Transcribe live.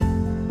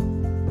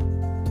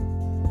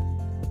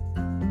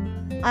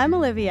I'm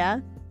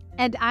Olivia.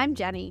 And I'm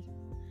Jenny.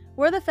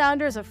 We're the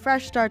founders of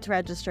Fresh Starts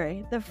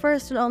Registry, the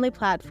first and only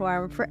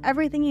platform for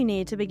everything you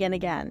need to begin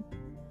again.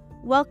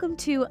 Welcome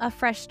to A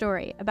Fresh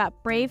Story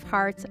about brave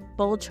hearts,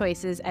 bold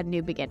choices, and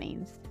new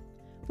beginnings.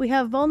 We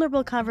have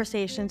vulnerable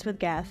conversations with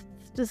guests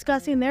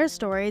discussing their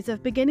stories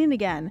of beginning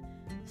again,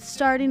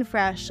 starting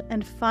fresh,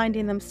 and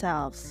finding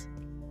themselves.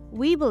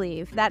 We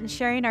believe that in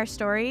sharing our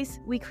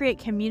stories, we create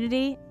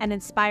community and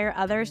inspire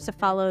others to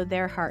follow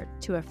their heart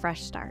to a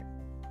fresh start.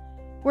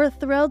 We're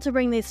thrilled to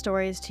bring these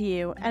stories to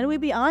you, and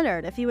we'd be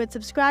honored if you would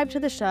subscribe to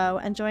the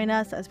show and join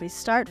us as we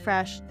start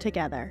fresh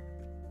together.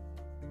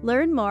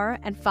 Learn more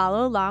and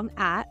follow along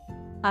at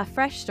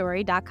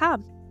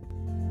afreshstory.com.